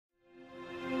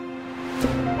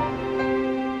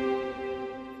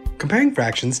Comparing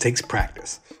fractions takes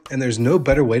practice, and there's no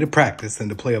better way to practice than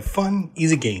to play a fun,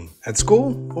 easy game at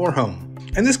school or home.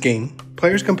 In this game,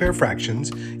 players compare fractions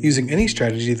using any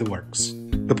strategy that works.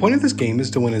 The point of this game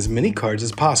is to win as many cards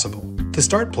as possible. To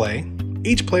start play,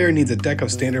 each player needs a deck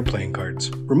of standard playing cards.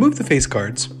 Remove the face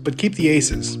cards, but keep the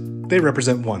aces. They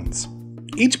represent ones.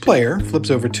 Each player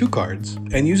flips over 2 cards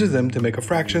and uses them to make a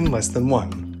fraction less than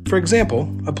 1. For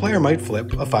example, a player might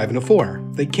flip a 5 and a 4.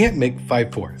 They can't make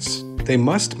 5/4. They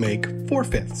must make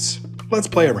 4/5. Let's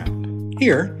play around.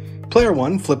 Here, player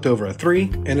 1 flipped over a 3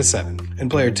 and a 7, and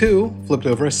player 2 flipped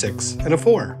over a 6 and a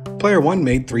 4. Player 1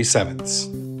 made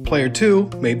 3/7. Player 2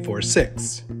 made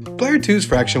 4/6. Player 2's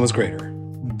fraction was greater,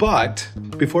 but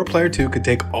before player 2 could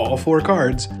take all 4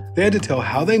 cards, they had to tell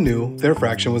how they knew their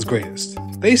fraction was greatest.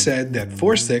 They said that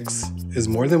 4/6 is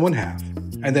more than 1/2,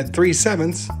 and that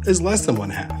 3/7 is less than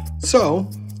 1/2. So,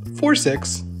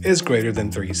 4/6 is greater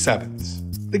than 3/7.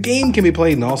 The game can be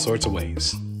played in all sorts of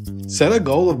ways. Set a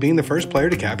goal of being the first player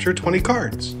to capture 20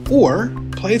 cards, or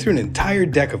play through an entire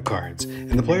deck of cards,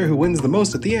 and the player who wins the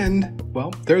most at the end,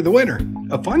 well, they're the winner.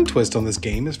 A fun twist on this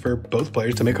game is for both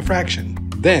players to make a fraction.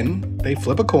 Then, they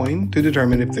flip a coin to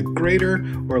determine if the greater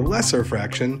or lesser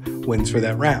fraction wins for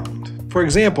that round. For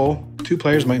example, 2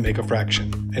 players might make a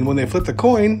fraction, and when they flip the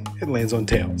coin, it lands on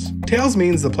tails. Tails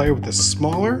means the player with the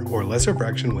smaller or lesser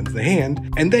fraction wins the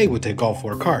hand, and they would take all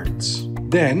 4 cards.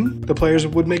 Then, the players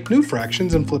would make new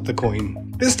fractions and flip the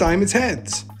coin. This time it's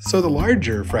heads, so the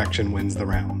larger fraction wins the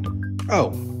round.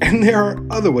 Oh, and there are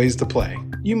other ways to play.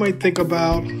 You might think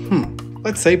about,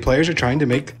 let's say players are trying to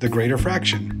make the greater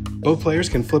fraction. Both players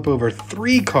can flip over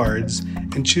 3 cards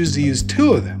and choose to use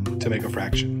 2 of them to make a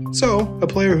fraction. So, a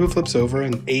player who flips over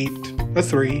an 8, a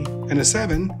 3, and a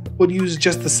 7 would use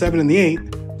just the 7 and the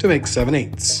 8 to make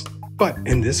 7/8. But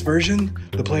in this version,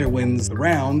 the player wins the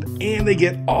round and they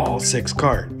get all 6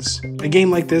 cards. A game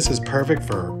like this is perfect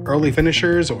for early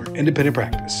finishers or independent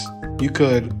practice. You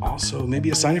could also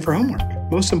maybe assign it for homework.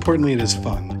 Most importantly, it is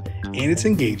fun, and it's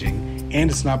engaging,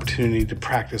 and it's an opportunity to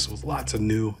practice with lots of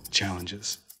new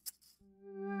challenges.